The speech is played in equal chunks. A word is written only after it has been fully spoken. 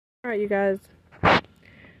Alright, you guys,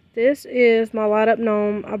 this is my light up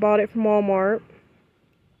gnome. I bought it from Walmart.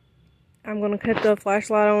 I'm going to cut the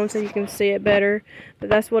flashlight on so you can see it better, but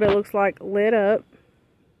that's what it looks like lit up.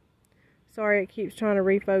 Sorry, it keeps trying to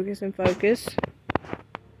refocus and focus.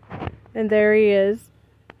 And there he is.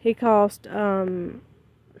 He cost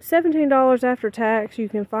 $17 after tax. You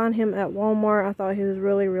can find him at Walmart. I thought he was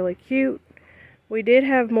really, really cute. We did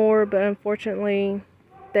have more, but unfortunately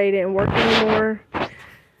they didn't work anymore.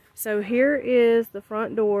 So here is the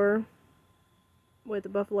front door with the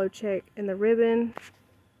buffalo check and the ribbon.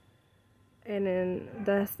 And then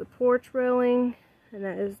that's the porch railing. And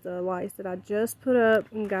that is the lights that I just put up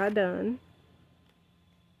and got done.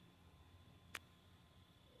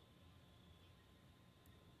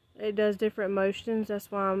 It does different motions.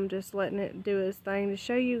 That's why I'm just letting it do its thing to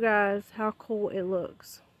show you guys how cool it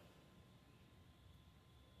looks.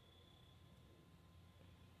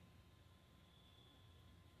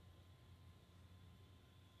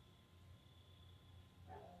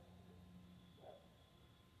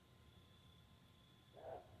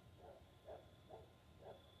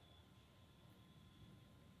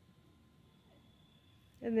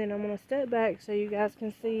 And then I'm going to step back so you guys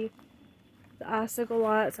can see the icicle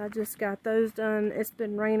lights. I just got those done. It's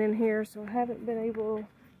been raining here, so I haven't been able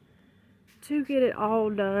to get it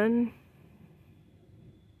all done.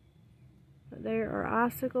 But there are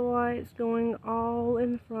icicle lights going all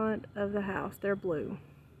in front of the house. They're blue.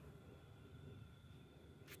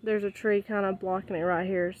 There's a tree kind of blocking it right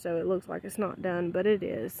here, so it looks like it's not done, but it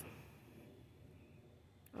is.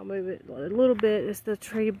 I'll move it a little bit. It's the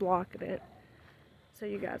tree blocking it, so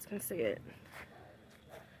you guys can see it.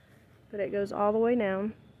 But it goes all the way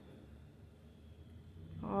down,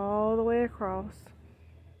 all the way across.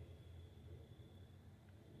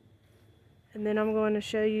 And then I'm going to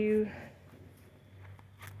show you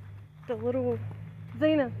the little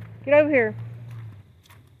Xena. Get over here.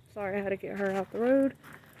 Sorry, I had to get her out the road.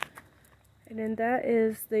 And then that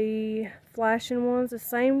is the flashing ones, the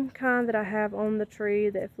same kind that I have on the tree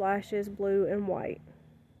that flashes blue and white.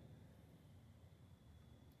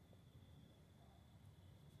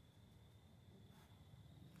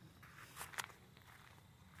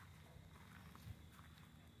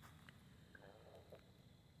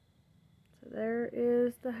 There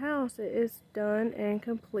is the house. It is done and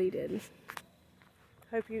completed.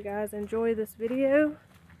 Hope you guys enjoy this video.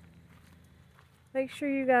 Make sure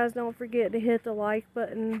you guys don't forget to hit the like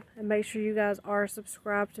button and make sure you guys are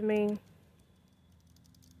subscribed to me.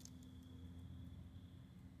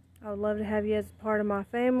 I would love to have you as a part of my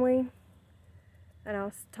family. And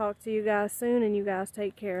I'll talk to you guys soon, and you guys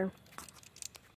take care.